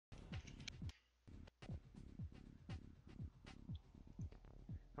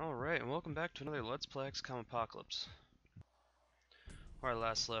Alright, and welcome back to another Let's Play Xcom Apocalypse. Where I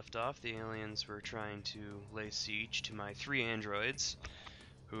last left off, the aliens were trying to lay siege to my 3 androids,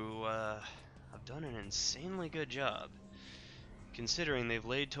 who have done an insanely good job, considering they've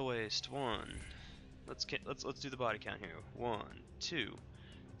laid to waste let's do the body count here. 1, 2,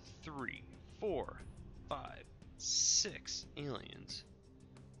 3, 4, 5, 6 aliens.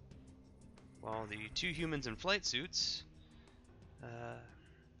 While the 2 humans in flight suits,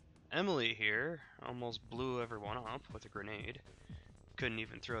 Emily here almost blew everyone up with a grenade. Couldn't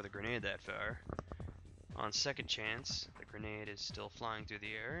even throw the grenade that far. On second chance, the grenade is still flying through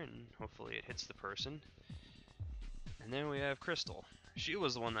the air, and hopefully it hits the person. And then we have Crystal. She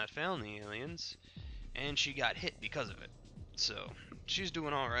was the one that found the aliens, and she got hit because of it. So, she's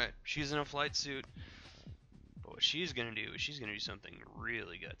doing alright. She's in a flight suit, but what she's gonna do is she's gonna do something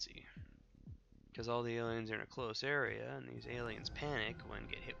really gutsy. Because all the aliens are in a close area, and these aliens panic when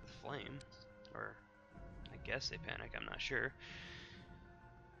get hit with flame. Or, I guess they panic, I'm not sure.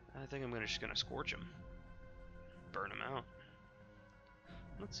 I think I'm just gonna scorch them. Burn them out.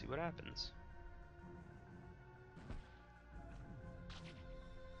 Let's see what happens.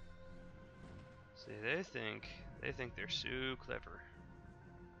 See, they think they're so clever.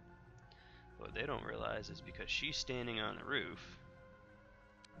 What they don't realize is because she's standing on the roof,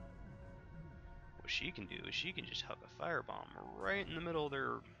 what she can do is she can just huck a firebomb right in the middle of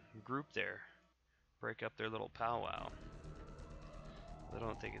their group there. Break up their little powwow. I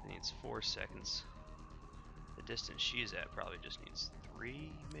don't think it needs 4 seconds. The distance she's at probably just needs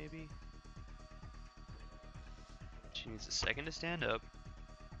 3, maybe? She needs a second to stand up,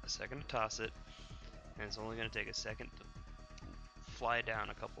 a second to toss it, and it's only going to take a second to fly down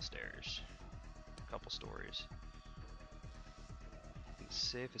a couple stairs. A couple stories. I think the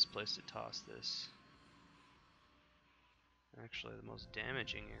safest place to toss this, actually the most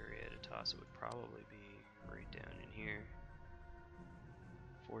damaging area to toss it would probably be right down in here,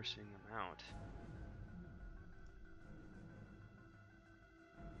 forcing them out.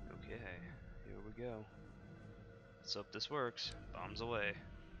 Okay, here we go. Let's hope this works. Bombs away.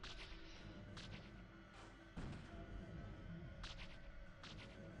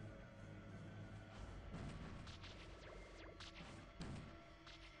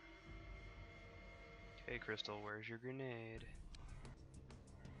 Okay, Crystal, where's your grenade?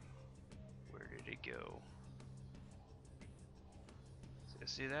 Where did it go? So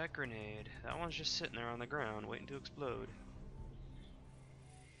see that grenade? That one's just sitting there on the ground waiting to explode.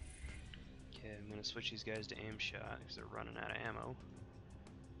 Okay, I'm gonna switch these guys to aim shot because they're running out of ammo.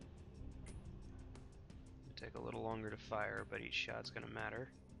 It'll take a little longer to fire, but each shot's gonna matter.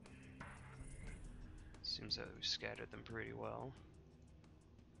 Seems that we scattered them pretty well.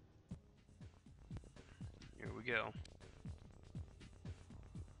 Here we go.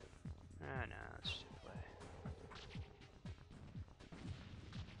 Ah, no, let's just play.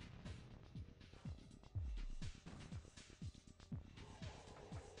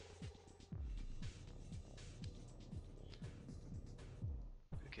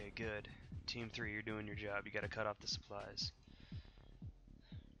 Okay, good. Team 3, you're doing your job. You gotta cut off the supplies.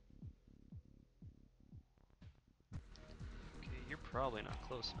 Okay, you're probably not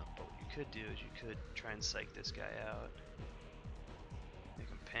close enough, but what you could do is you could try and psych this guy out. Make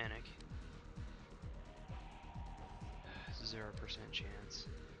him panic. 0% chance.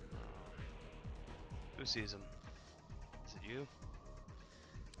 Who sees him? Is it you?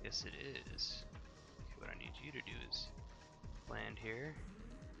 Yes, it is. Okay, what I need you to do is land here,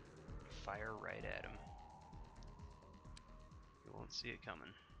 fire right at him. You won't see it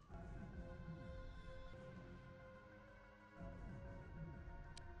coming.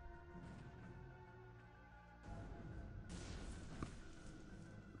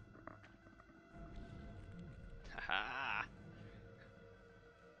 Haha!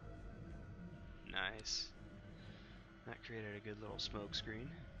 Nice. That created a good little smoke screen.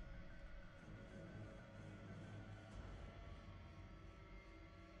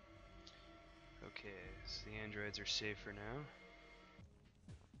 Okay, so the androids are safe for now.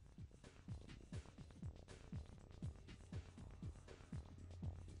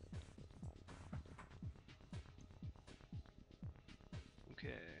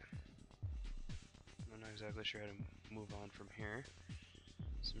 Okay. I'm not exactly sure how to move on from here,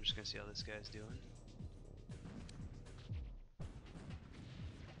 so I'm just gonna see how this guy's doing.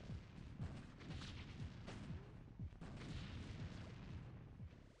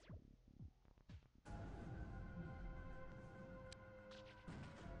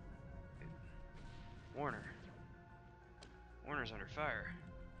 Warner's under fire.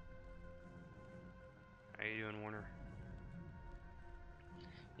 How you doing, Warner?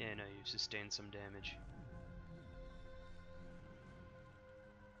 Yeah, no, you've sustained some damage.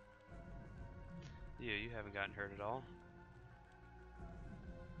 You haven't gotten hurt at all.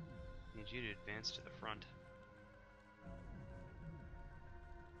 Need you to advance to the front.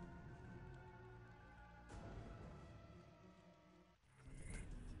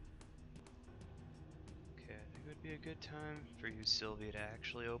 Okay, I think it would be a good time for you, Sylvia, to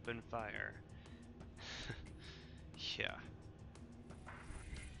actually open fire. Yeah.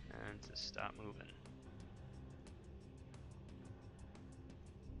 And to stop moving.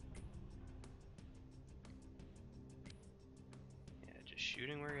 Yeah, just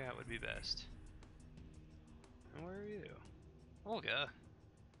shooting where you're at would be best. And where are you? Olga!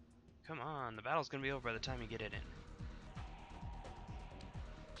 Come on, the battle's gonna be over by the time you get it in.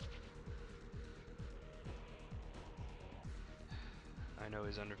 I know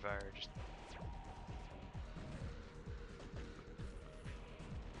he's under fire, just...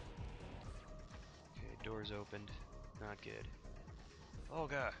 Okay, doors opened. Not good.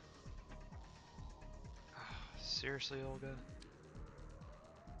 Olga! Seriously, Olga?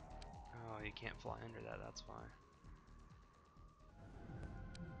 Oh, you can't fly under that, that's why.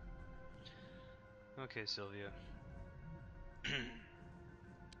 Okay, Sylvia.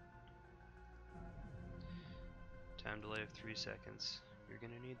 Time delay of 3 seconds. You're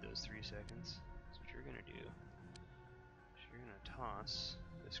gonna need those 3 seconds. That's what you're gonna do. So you're gonna toss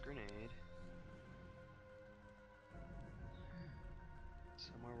this grenade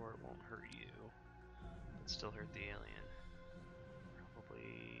somewhere where it won't hurt you, but still hurt the alien.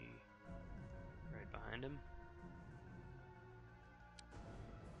 Probably right behind him.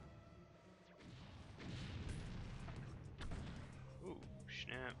 Ooh,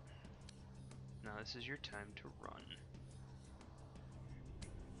 snap. Now this is your time to run.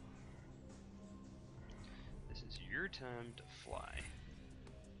 This is your time to fly.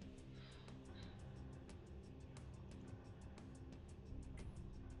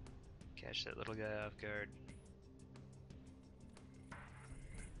 Catch that little guy off guard.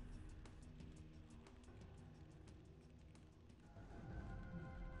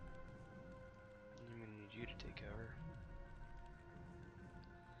 I'm gonna need you to take cover.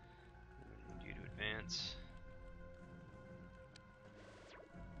 I'm gonna need you to advance.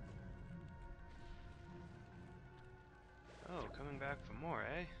 Oh, coming back for more,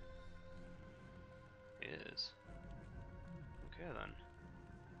 eh? Is. Okay then.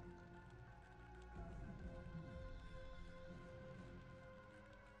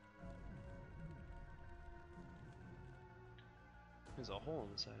 There's a hole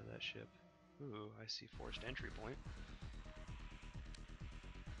in the side of that ship. Ooh, I see forced entry point.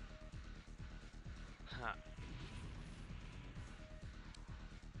 Ha.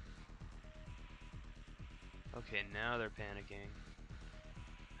 Okay, now they're panicking.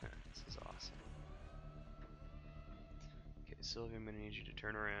 This is awesome. Okay, Sylvia, I'm gonna need you to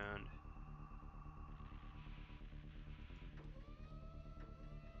turn around.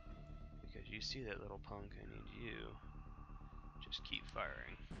 Because you see that little punk, I need you. Just keep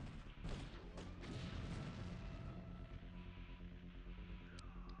firing.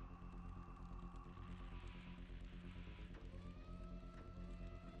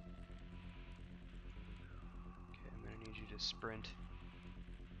 Okay, I'm gonna need you to sprint.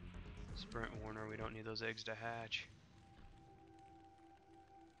 Sprint, Warner, we don't need those eggs to hatch.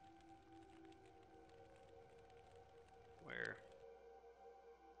 Where?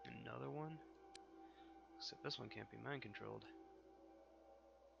 Another one? Except this one can't be mind controlled.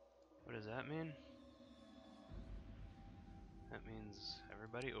 What does that mean? That means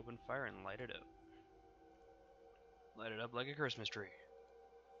everybody open fire and light it up. Light it up like a Christmas tree.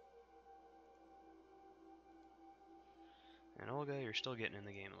 And Olga, you're still getting in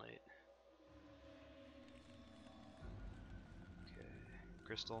the game late. Okay,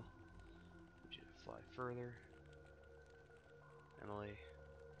 Crystal, I need you to fly further. Emily,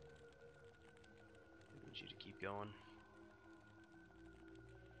 I need you to keep going.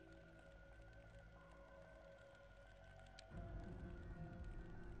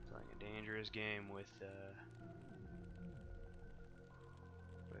 Playing a dangerous game with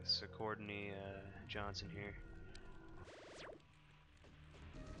Sigourney Johnson here.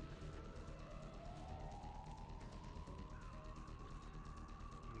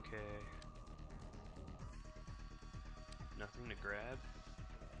 Okay. Nothing to grab.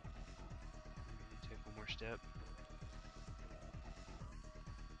 Take one more step.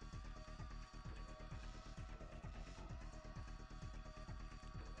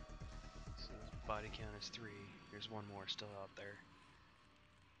 So body count is 3. There's one more still out there.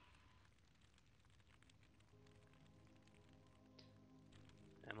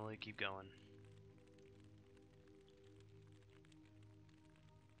 definitely keep going.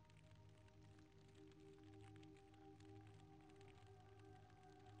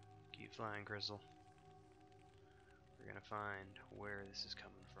 Keep flying, Crystal. We're gonna find where this is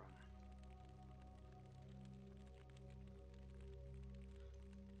coming from.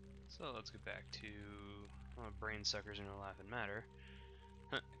 So let's get back to brain suckers in no laughing matter.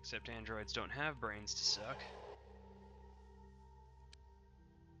 Except androids don't have brains to suck.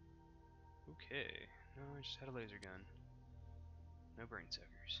 Okay, no, I just had a laser gun. No brain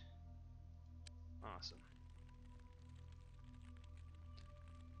suckers. Awesome.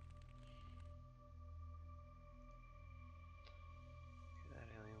 Okay, that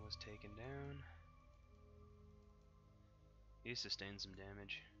alien was taken down. He sustained some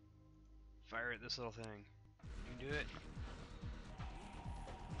damage. Fire at this little thing. You can do it.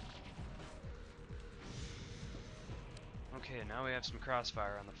 Okay, now we have some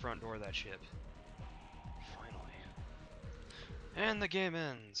crossfire on the front door of that ship. Finally. And the game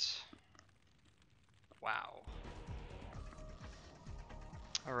ends. Wow.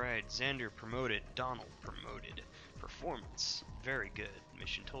 Alright, Xander promoted. Donald promoted. Performance, very good.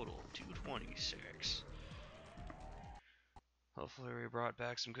 Mission total, 226. Hopefully we brought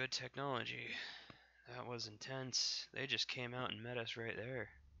back some good technology. That was intense. They just came out and met us right there.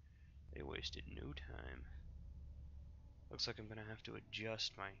 They wasted no time. Looks like I'm gonna have to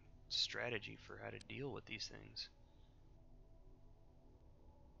adjust my strategy for how to deal with these things.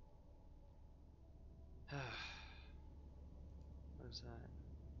 What is that?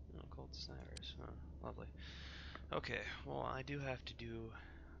 Oh, Cult Cyrus. Huh, lovely. Okay, well, I do have to do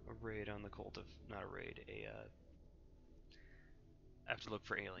a raid on the Cult of... Not a raid, I have to look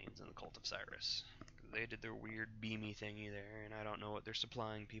for aliens in the Cult of Cyrus. They did their weird beamy thingy there, and I don't know what they're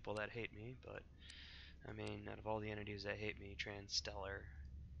supplying people that hate me, but... I mean, out of all the entities that hate me, Transstellar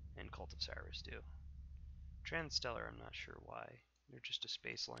and Cult of Cyrus do. Transstellar, I'm not sure why. They're just a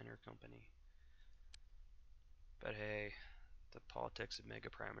space liner company. But hey, the politics of Mega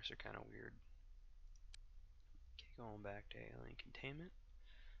Primus are kind of weird. Okay, going back to alien containment.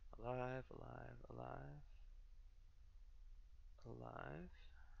 Alive, alive, alive. Alive.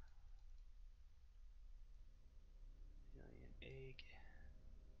 Alien egg.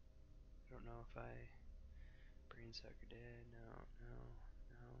 I don't know if I... Brainsucker dead. No, no,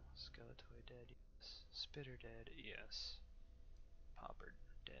 no. Skeletoid dead. Yes. Spitter dead. Yes. Popper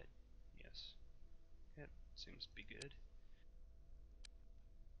dead. Yes. Yep, seems to be good.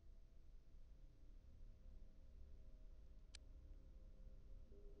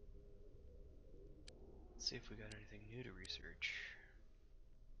 Let's see if we got anything new to research.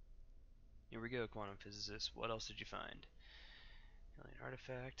 Here we go, quantum physicist. What else did you find? Alien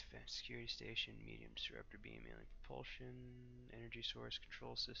artifact, advanced security station, medium disruptor beam, alien propulsion, energy source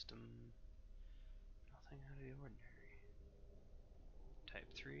control system. Nothing out of the ordinary. Type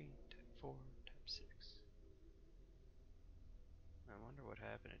 3, Type 4, Type 6. I wonder what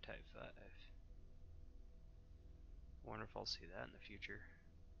happened at Type 5. Wonder if I'll see that in the future.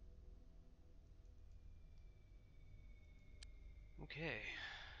 Okay,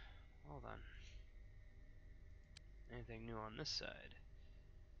 hold on. Anything new on this side?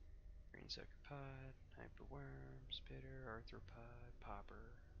 Greensucker pod, hyperworm, spitter, arthropod,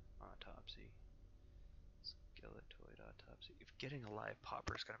 popper, autopsy, skeletoid autopsy. If getting a live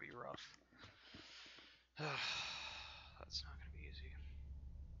popper is gonna be rough. That's not gonna be easy.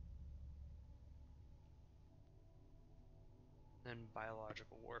 Then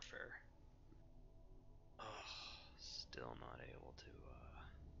biological warfare. Still not able to,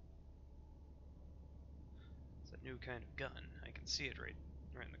 it's a new kind of gun. I can see it right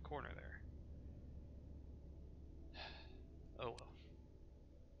in the corner there. Oh well.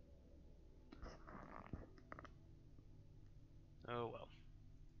 Oh well.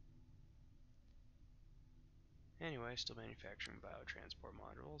 Anyway, still manufacturing biotransport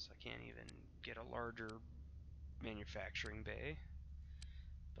modules. I can't even get a larger manufacturing bay.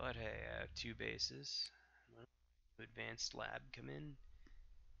 But hey, I have 2 bases. When will advanced lab come in?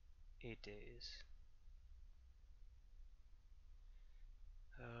 8 days.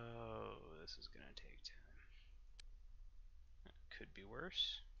 Oh, this is gonna take time. Could be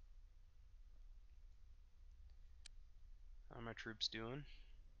worse. How are my troops doing?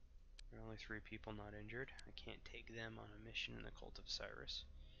 There are only 3 people not injured. I can't take them on a mission in the Cult of Cyrus.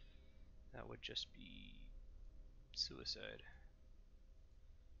 That would just be suicide.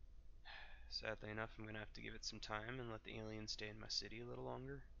 Sadly enough, I'm gonna have to give it some time and let the aliens stay in my city a little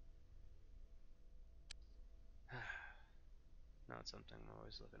longer. Not something I'm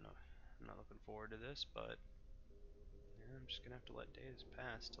always looking up. I'm not looking forward to this, but I'm just gonna have to let days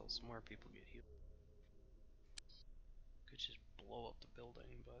pass till some more people get healed. Could just blow up the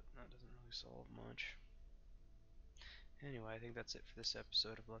building, but that doesn't really solve much. Anyway, I think that's it for this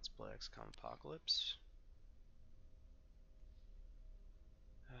episode of Let's Play XCOM Apocalypse.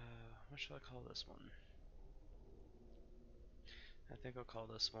 What shall I call this one? I think I'll call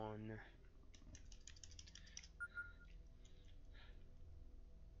this one...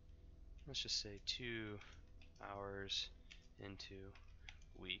 Let's just say 2 hours into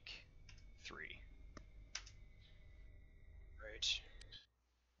week 3. Right.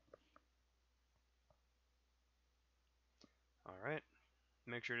 Alright.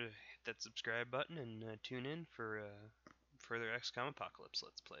 Make sure to hit that subscribe button and tune in for further XCOM Apocalypse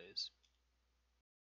Let's Plays.